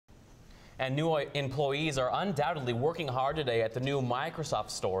And new employees are undoubtedly working hard today at the new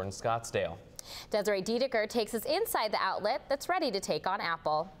Microsoft store in Scottsdale. Desiree Dietiker takes us inside the outlet that's ready to take on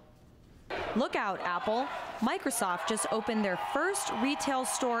Apple. Look out, Apple. Microsoft just opened their first retail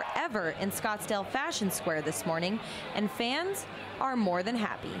store ever in Scottsdale Fashion Square this morning, and fans are more than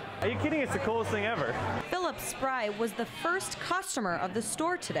happy. Are you kidding? It's the coolest thing ever. Philip Spry was the first customer of the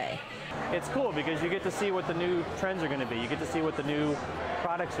store today. It's cool because you get to see what the new trends are going to be. You get to see what the new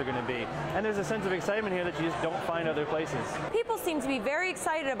products are going to be. And there's a sense of excitement here that you just don't find other places. People seem to be very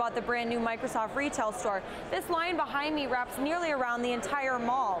excited about the brand new Microsoft retail store. This line behind me wraps nearly around the entire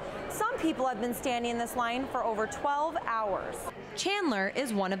mall. Some people have been standing in this line for over 12 hours. Chandler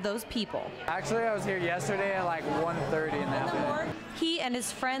is one of those people. Actually, I was here yesterday at like 1:30 in the afternoon. He and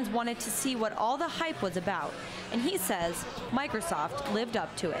his friends wanted to see what all the hype was about, and he says Microsoft lived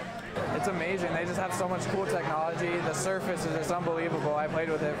up to it. It's amazing. They just have so much cool technology. The Surface is just unbelievable. I played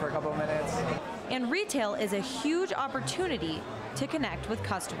with it for a couple of minutes. And retail is a huge opportunity to connect with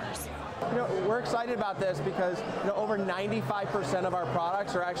customers. We're excited about this because over 95% of our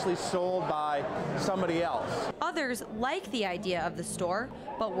products are actually sold by somebody else. Others like the idea of the store,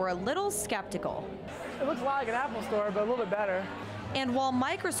 but were a little skeptical. It looks like an Apple store, but a little bit better. And while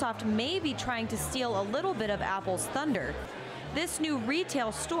Microsoft may be trying to steal a little bit of Apple's thunder, this new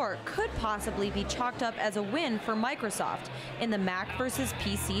retail store could possibly be chalked up as a win for Microsoft in the Mac versus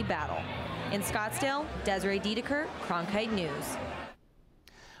PC battle. In Scottsdale, Desiree Dietiker, Cronkite News.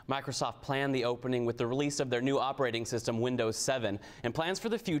 Microsoft planned the opening with the release of their new operating system, Windows 7, and plans for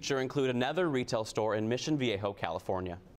the future include another retail store in Mission Viejo, California.